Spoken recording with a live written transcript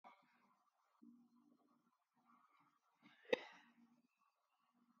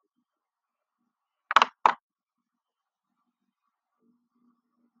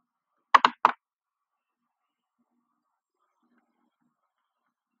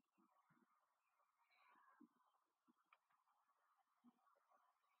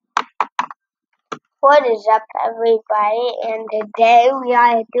What is up, everybody? And today we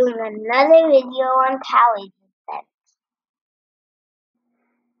are doing another video on Tally's event.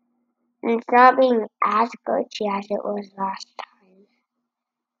 It's not being as glitchy as it was last time.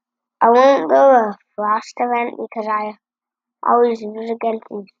 I won't go a Frost event because I always lose against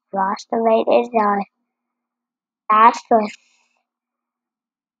these Frost evaders. I asked for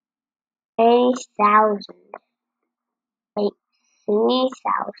 30,000. Wait, 3,000,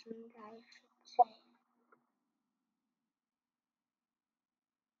 I should say.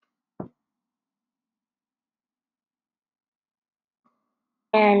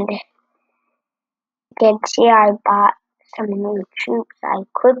 And you can see I bought some new troops. I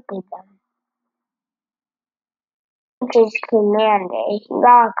equipped them. Which is Commander. You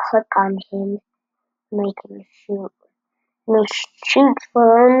gotta click on him, make him shoot. And he shoots for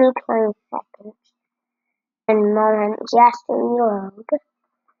only 20 seconds. And moments he has to reload.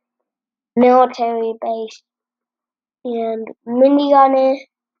 Military base and minigunner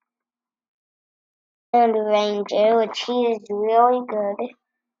and ranger, which he is really good.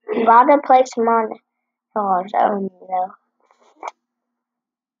 You gotta place him on his own though.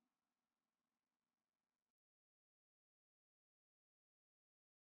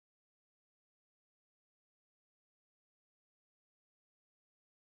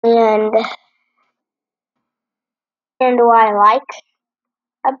 And what I like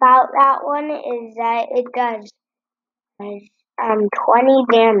about that one is that it does 20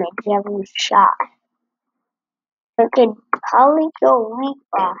 damage every shot. It could probably kill weak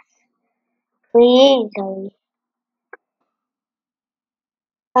boss pretty easily.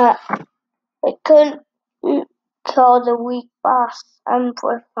 It couldn't kill the weak boss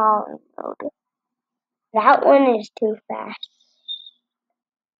for falling mode. That one is too fast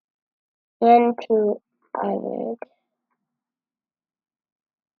and too armored.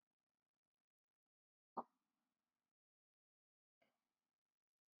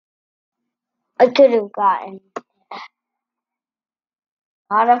 I could have gotten.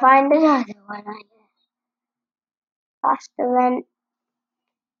 Gotta find another one, I guess. Last event,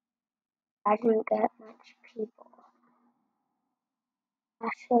 I didn't get much people.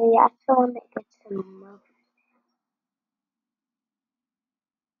 Actually, that's the one that gets the most.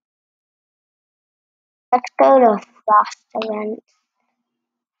 Let's go to Frost event.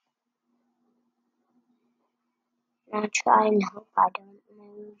 And I'll try and hope I don't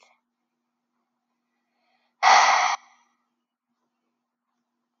lose.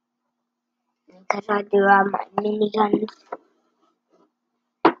 Because I do have my miniguns.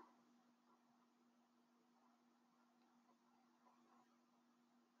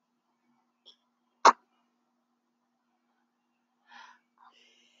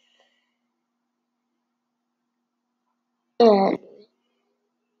 And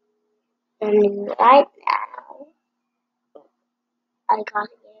right now, I gotta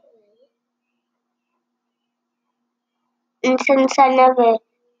get ready. And since I never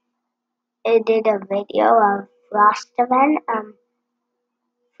did a video of Frost event,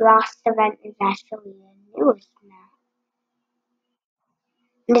 Frost event is actually the newest now.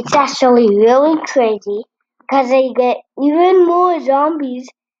 And it's actually really crazy because they get even more zombies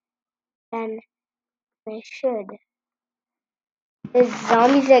than they should. There's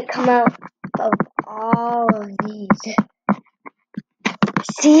zombies that come out of all of these.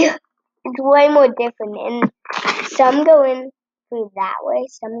 See? It's way more different. And some go in through that way,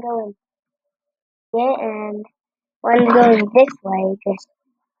 some go in here, and one's going this way, just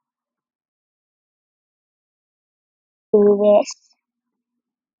do this.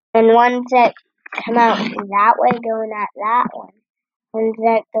 And ones that come out that way, going at that one. Ones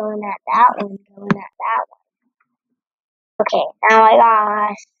that going at that one, going at that one. Okay, now I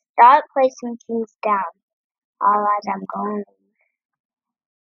gotta start placing things down. Otherwise I'm going.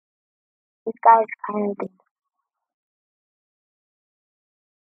 These guys kind of big.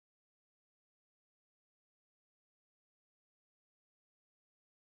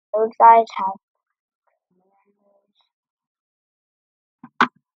 Those guys have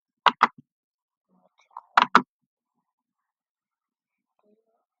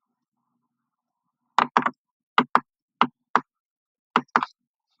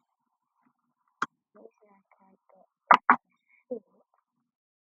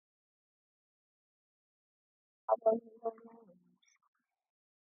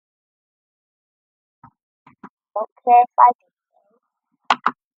okay if I do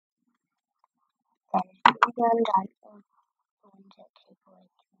that. These ones are the ones that take away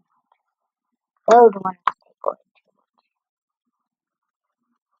too much. Those ones take away too much.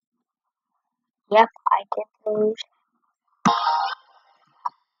 Yep, I did lose.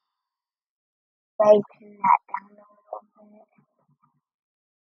 Breaking that down a little bit.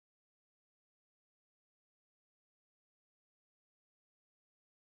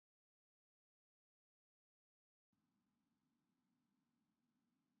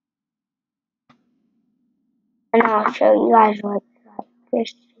 And I'll show you guys what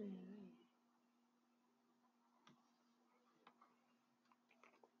this.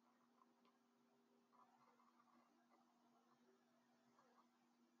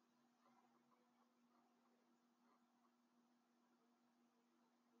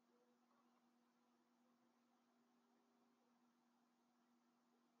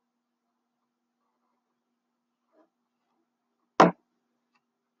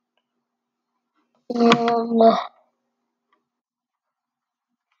 And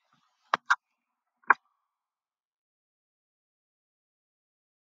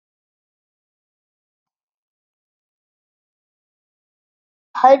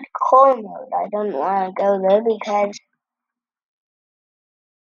hardcore mode, I don't want to go there because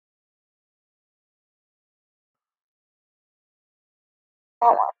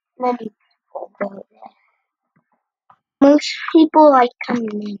not many people go there. Most people like coming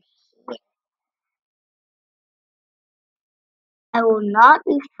in here. I will not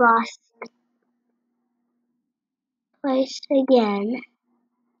be frosting place again.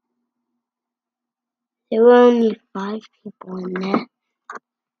 There were only 5 people in there.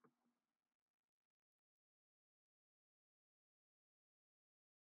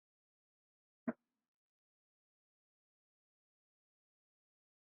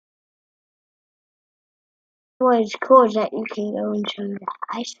 What's cool is that you can go into the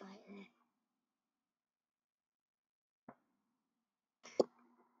ice right there.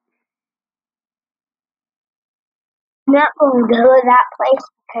 I'm not going to go to that place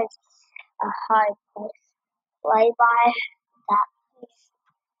because it's a hard place to play by. That place.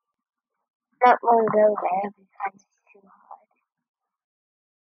 I'm not going to go there because it's too hard.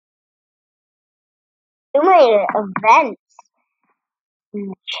 You made events in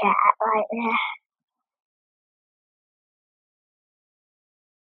the chat right there.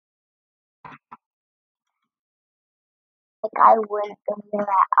 Like I wouldn't go there at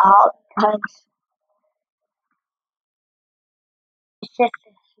all because it's just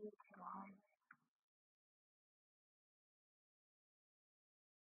a huge one.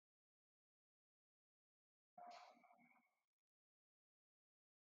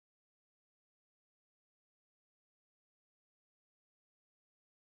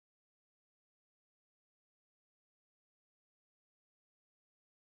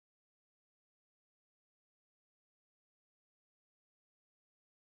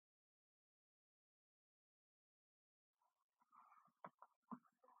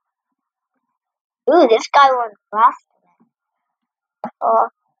 Ooh, this guy won last event. Oh,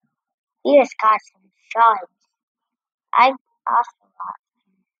 he just got some shots. I also got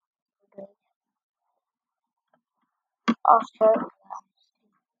some. Also,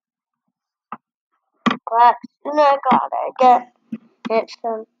 but then I gotta get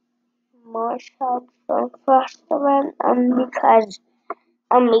some more shots from first event, because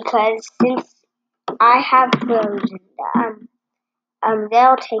since I have frozen,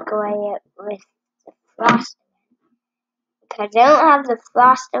 they'll take away it with the frost event because they don't have the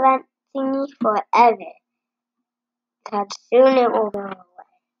frost event thingy forever. Because soon it will go away.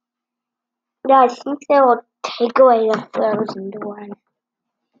 Yeah, I think they will take away the frozen one,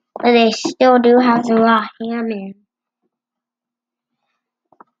 but they still do have the raw ham and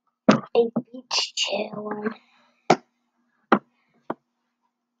a beach chair one.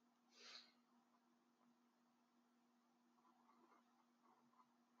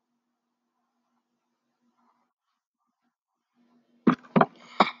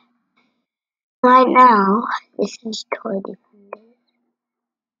 Right now, this is Toy Defender.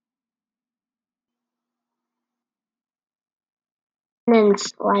 And then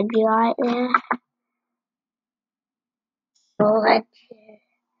Sludge right there. Sludge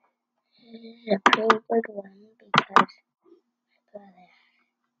is a pretty good one because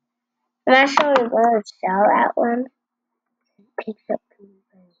I'm actually going to sell that one. It picks up people.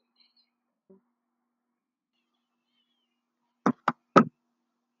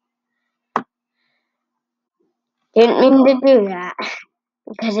 Didn't mean to do that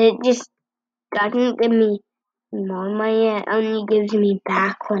because it just doesn't give me more money. It only gives me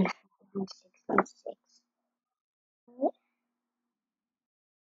back when I'm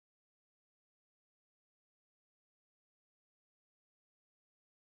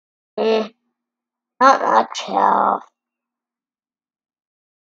 616. Not much health.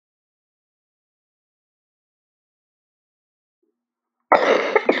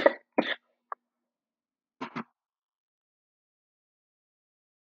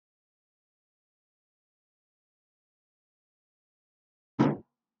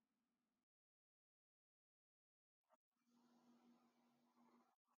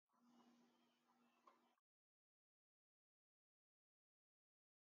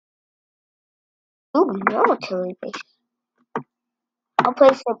 Ooh, military base. I'll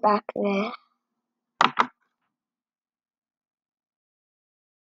place it back there.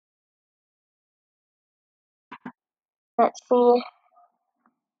 Let's see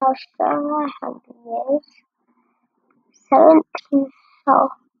how strong my hunting is. 17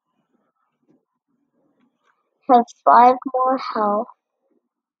 health. Have 5 more health.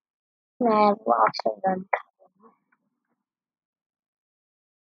 And I have lots of them coming.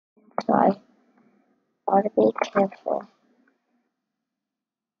 So I gotta be careful.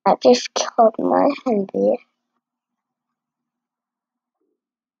 I just killed my hunter.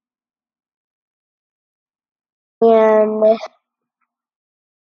 And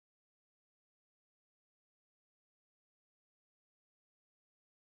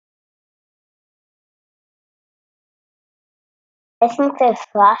I think the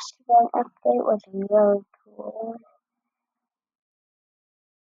flashbang update was really cool.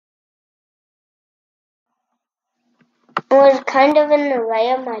 It was kind of in the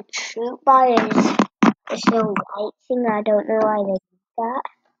way of my troop bar is this little light thing. I don't know why they did that.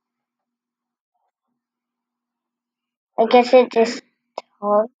 I guess it just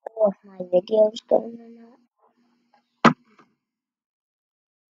told me if my video's going or not.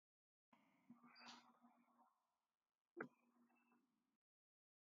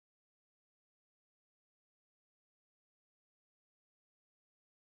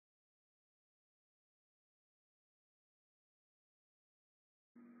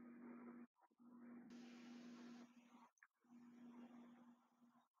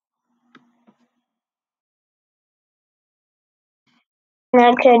 And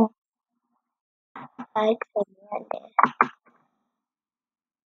I could run it.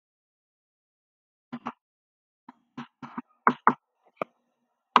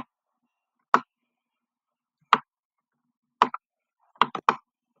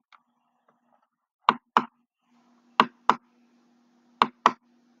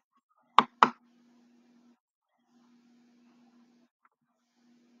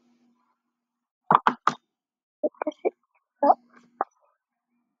 Oh,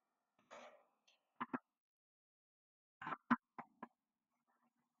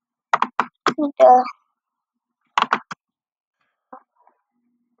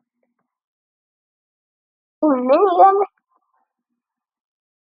 the minigun.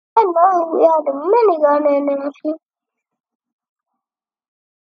 I know we had a minigun in there.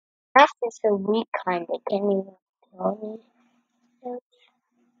 That's just a weak kind. It can't even kill me. So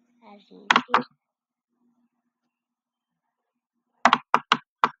as easy.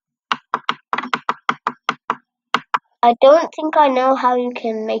 I don't think I know how you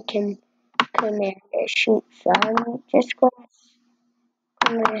can make him commander shoot, so I'm just gonna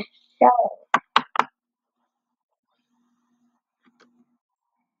show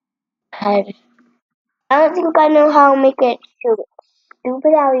it. I don't think I know how to make it shoot.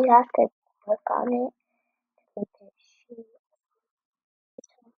 Stupid how you have to click on it to make it shoot.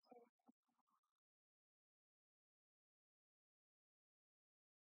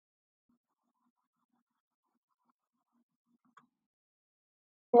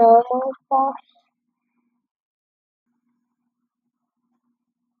 Normal stuff.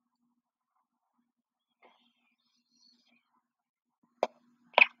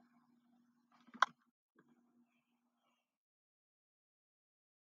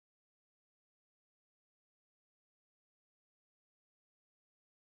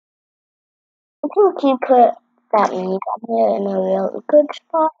 I think you put that minigun here in a really good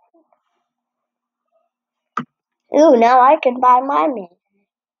spot. Ooh, now I can buy my minigun.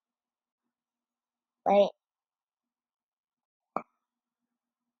 Wait,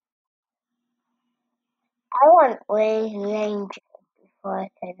 I want range before I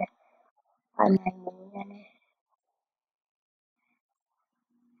can buy my minigun.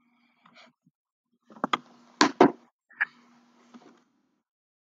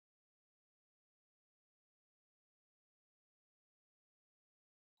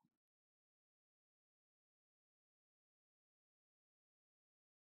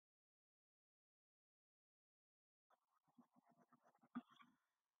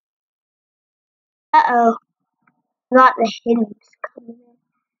 Uh-oh, not the hints coming in.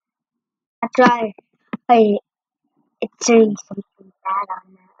 That's why it's doing something bad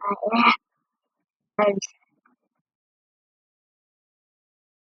on that. There's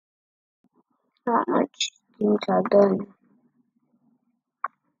not much things are done.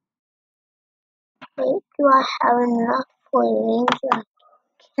 Wait, do I have enough for range? I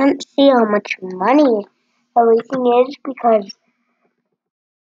can't see how much money everything is because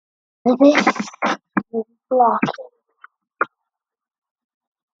this is blocking.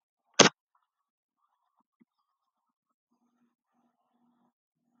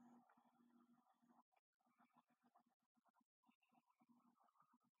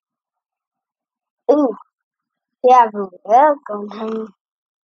 Ooh, we have a real gun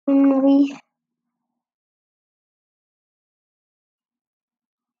hungry.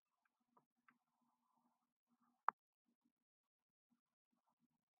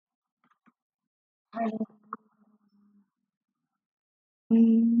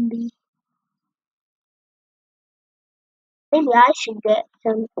 Maybe I should get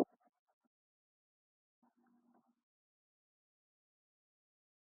some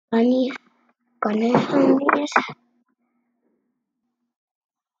bunny hungries.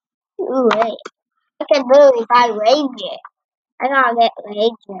 Ooh, wait. I can literally buy Ranger. I gotta get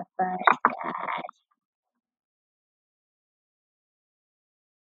Ranger first, guys.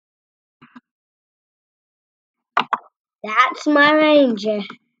 That's my Ranger.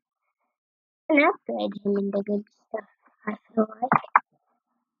 I can upgrade him into good stuff, I feel like.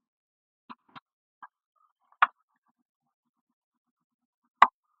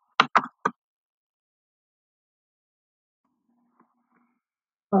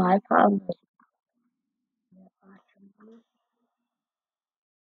 Oh, I probably.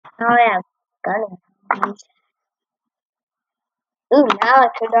 Now I have gun. Ooh, now I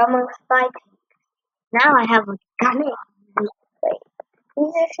could almost buy. Now I have a gun. Wait, who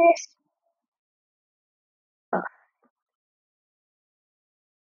is this? Oh,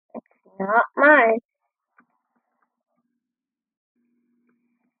 not mine.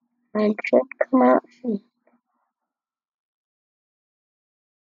 Mine should come out soon.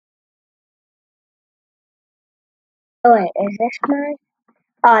 Oh wait, is this mine?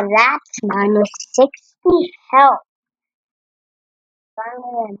 Oh, that's mine with 60 health. Better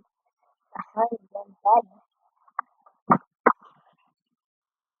than 100 better.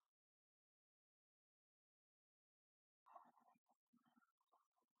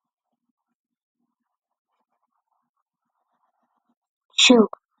 Shoot,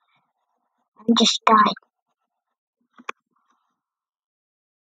 I just died.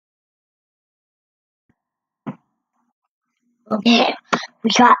 Okay, we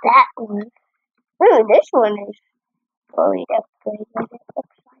got that one. Ooh, this one is fully upgraded. It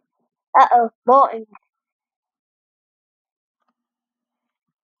looks like. Uh-oh, Morton.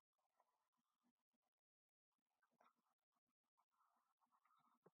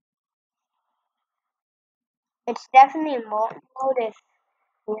 It's definitely Morton mode if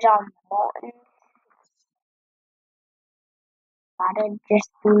he's on Morton. Gotta just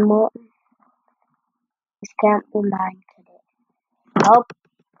be Morton. This can't be mine today. Oh,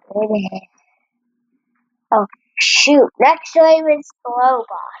 it is. Oh, shoot. Next wave is slow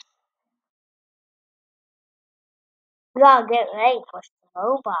boss. We gotta get ready for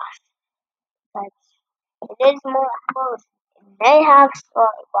slow boss. But it is more close. And they have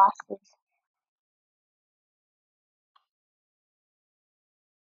slow bosses.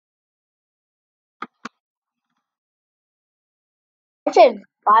 I should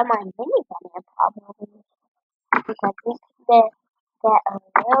buy my mini gun probably. Because I think they get a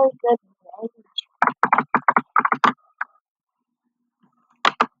really good range.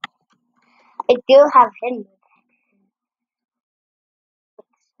 It do have hidden.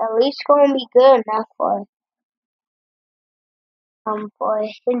 At least gonna be good enough for a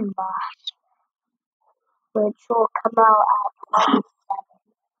hidden boss, which will come out at 1.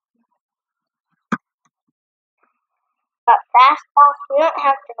 But fast boss, we don't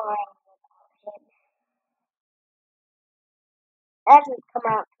have to worry about him. That doesn't come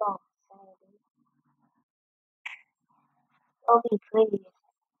out till Saturday. It'll be pretty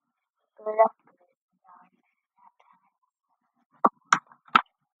good up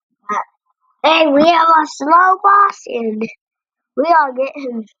there. Hey, we have a slow boss and we gotta get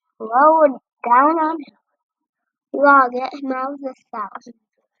him slowed down on him. We gotta get him out of the 1,000.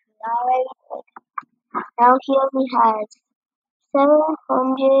 Now he only has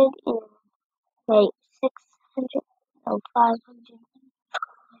 700 and wait, 600, no, 500,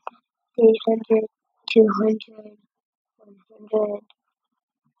 800, 200, 100,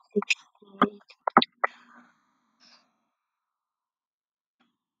 68.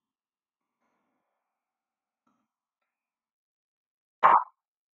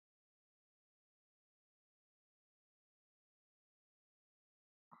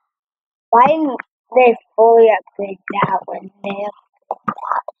 Why didn't they fully upgrade that one?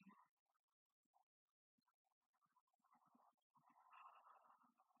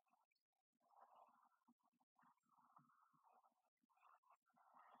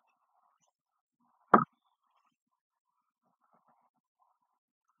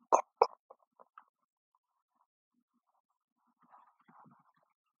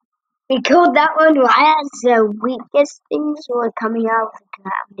 We killed that one right as the weakest things were coming out of the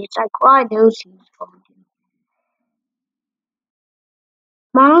ground. It's like, why are those things falling?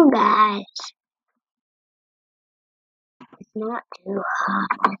 Come on, guys. It's not too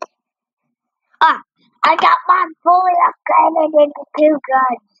hard. Ah, I got mine fully upgraded into 2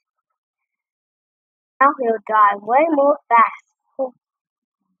 guns. Now he'll die way more fast.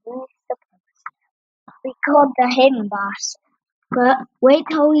 We called the hidden boss. But wait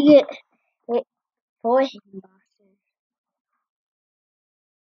till we get it 4 hidden bosses.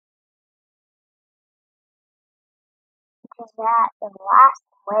 Because that the last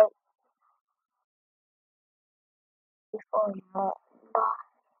wait before the boss.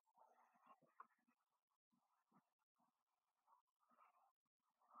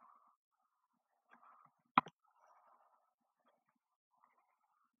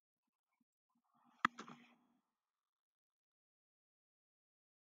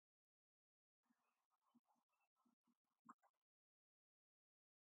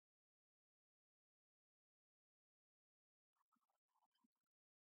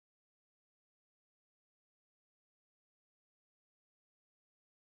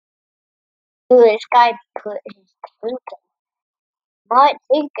 Dude, this guy put his thinking. Not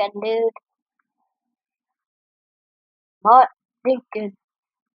thinking, dude. Not thinking.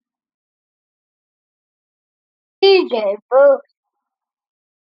 DJ Boost.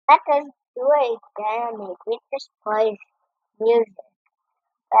 That doesn't do any damage. It just plays music.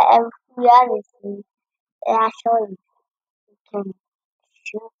 But every other thing, it actually can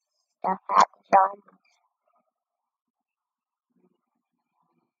shoot stuff at the zombies.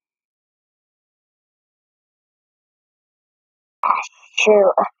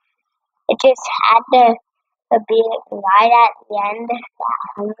 Shoot. It just had to be right at the end, that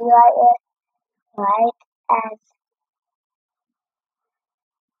highlighter, right as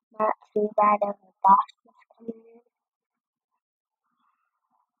not too bad of a boss was coming in.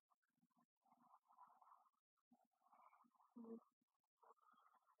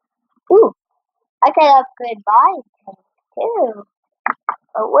 Ooh, I can upgrade my tank too.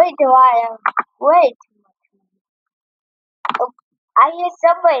 But wait till I have way too much money. Oh, I hear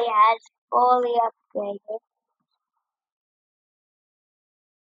somebody has fully upgraded.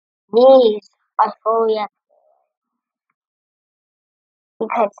 These are fully upgraded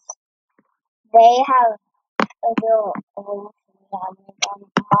because they have a little old on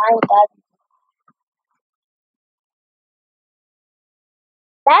them. Mine doesn't.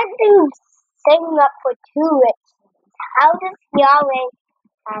 That dude's saving up for 2 riches. How does he always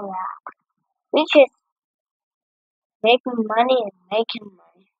have that? We just making money and making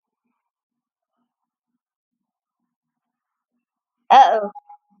money. Uh-oh.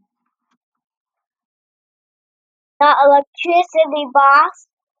 Not electricity boss.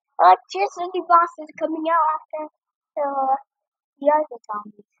 Electricity boss is coming out after the other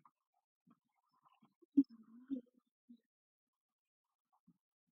zombies.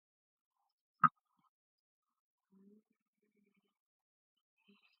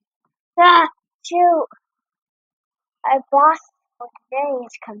 Ah, shoot. Our boss for today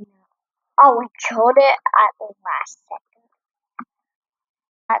is coming out. Oh, we killed it at the last second.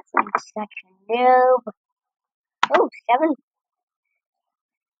 That's such a noob. Oh, 7.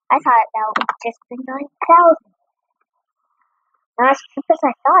 I thought that would just be 9,000. Not as cheap as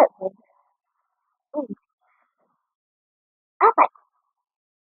I thought it would. Ooh, I was like,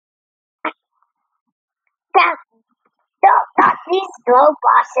 that, not these slow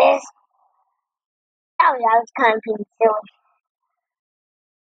bosses. Oh, yeah, I was kind of being silly.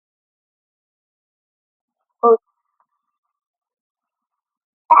 Oh,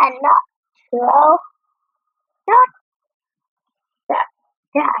 and not slow. Not that.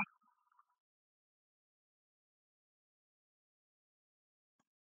 That.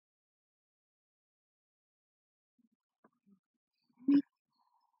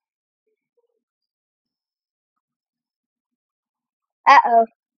 Uh-oh.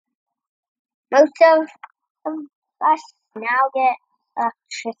 Most of us now get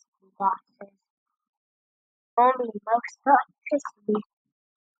electricity bosses. Only most electricity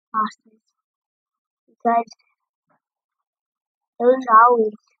bosses. Because those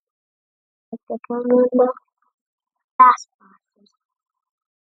always like the coming fast bosses.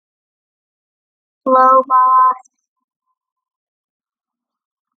 Slow boss.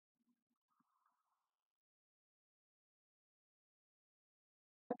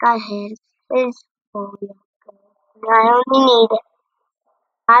 Like I hit is fully upgraded. I only need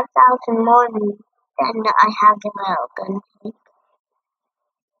 5,000 more than I have the railgun tank,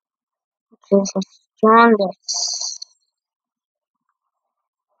 which is the strongest.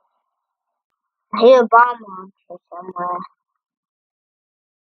 I hear a bomb launcher somewhere.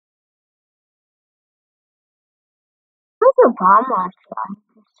 Where's a bomb launcher?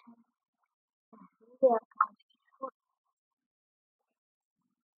 Yeah.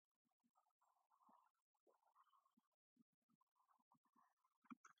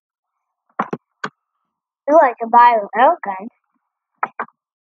 You like to buy a railgun.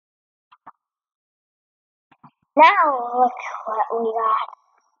 Now look what we got.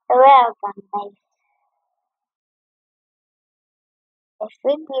 The railgun base. There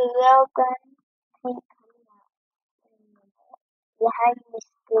should be a railgun tank coming out behind the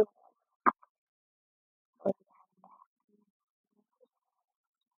school.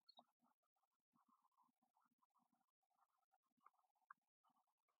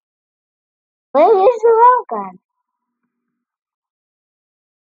 Where is the railgun?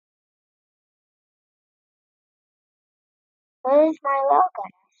 Where is my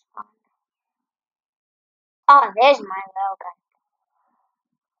railgun? Oh, there's my railgun.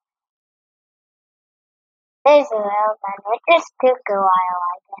 There's a railgun. It just took a while,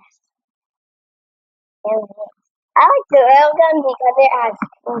 I guess. There it is. I like the railgun because it has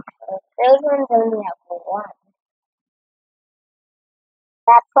two turrets. Those ones only have one.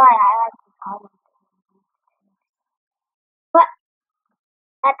 That's why I like to call them. But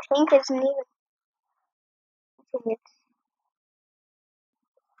that tank isn't even. It's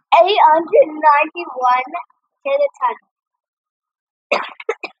 891 to the ton.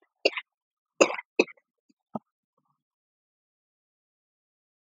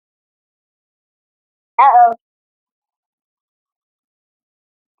 Uh-oh.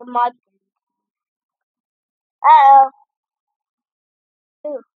 The mud. Uh-oh.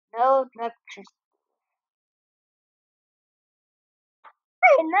 Ooh, no electricity.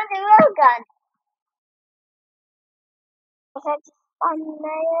 Hey, another railgun. I said just find another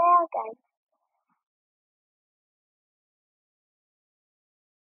railgun.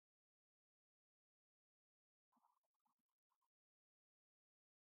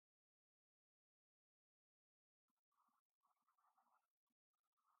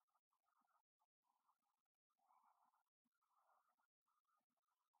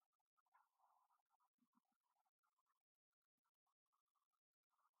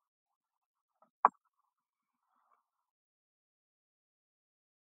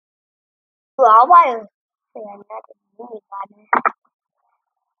 Ooh, I'll buy another minigun.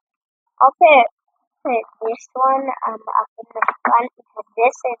 I'll put this one up in the front because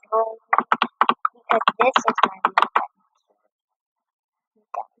this is going because this is my minigun.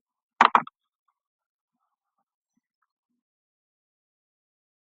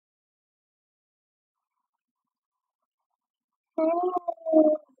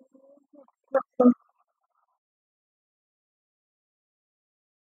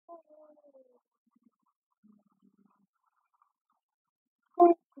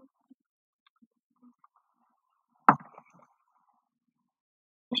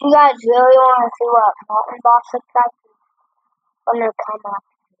 If you guys really want to see what mountain boss looks like, I'm gonna come up.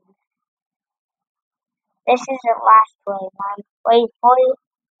 This isn't last wave. I'm wave 40.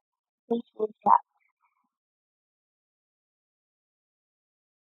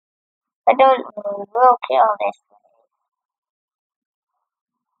 I don't know. We'll kill this wave.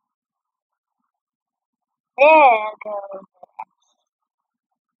 There goes.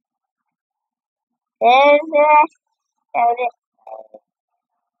 There's the rest of this wave.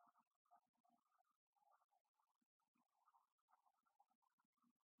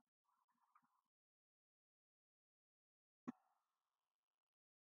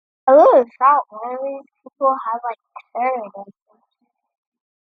 I really thought one of these people had like turret or something.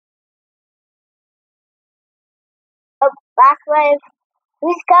 Oh, back wave.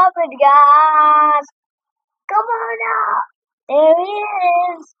 He's covered, guys. Come on out. There he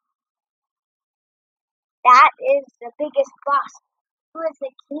is. That is the biggest boss. He was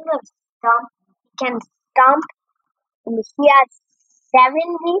the king of stomp. He can stomp, and he has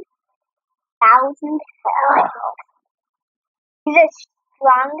 70,000 health. He's the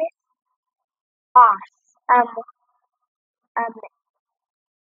strongest boss um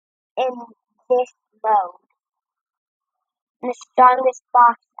in this mode. And the strongest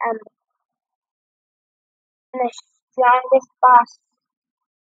boss and the strongest boss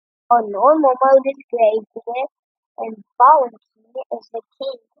on normal mode is Gravier, and Fallen King is the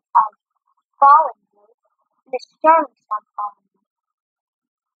king of Fallen mode. And the strongest on Fallen mode.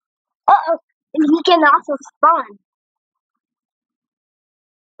 Uh-oh, and he can also spawn.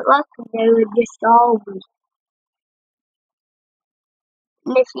 But luckily they were just all weak.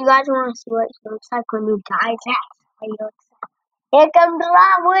 And if you guys want to see what he looks like when he dies, that's what he looks like. Here comes the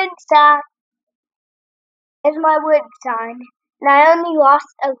lava windstar. There's my wood sign. And I only lost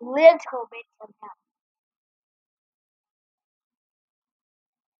a little bit somehow.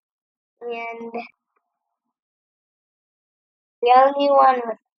 And the only one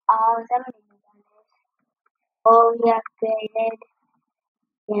with all of them fully upgraded.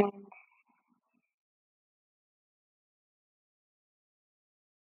 And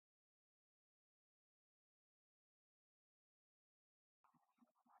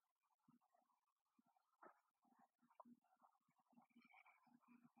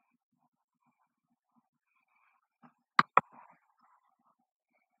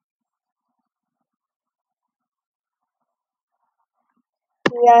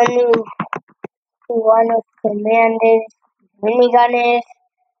the only one with command is minigun is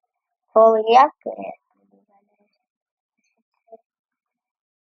fully upgraded.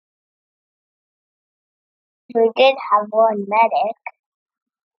 We did have one medic.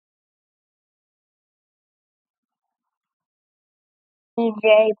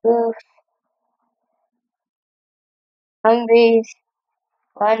 DJ Booth, Hungry's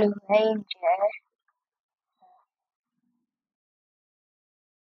one ranger.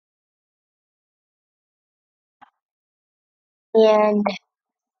 And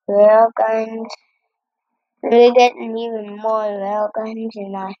railguns. We're getting even more railguns,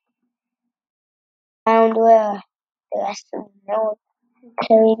 and I found where the rest of the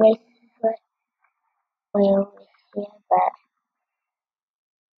military bases were way over here, but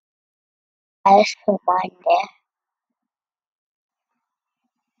I just put mine there.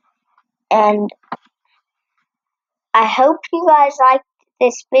 And I hope you guys liked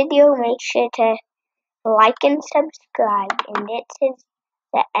this video. Make sure to like and subscribe. And this is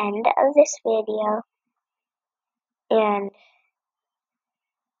the end of this video. And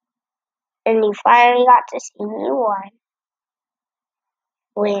you finally got to see me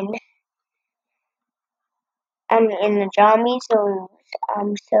win. I'm in the zombies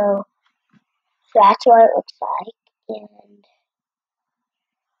lose. So that's what it looks like.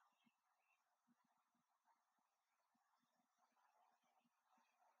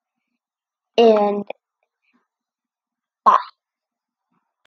 And bye.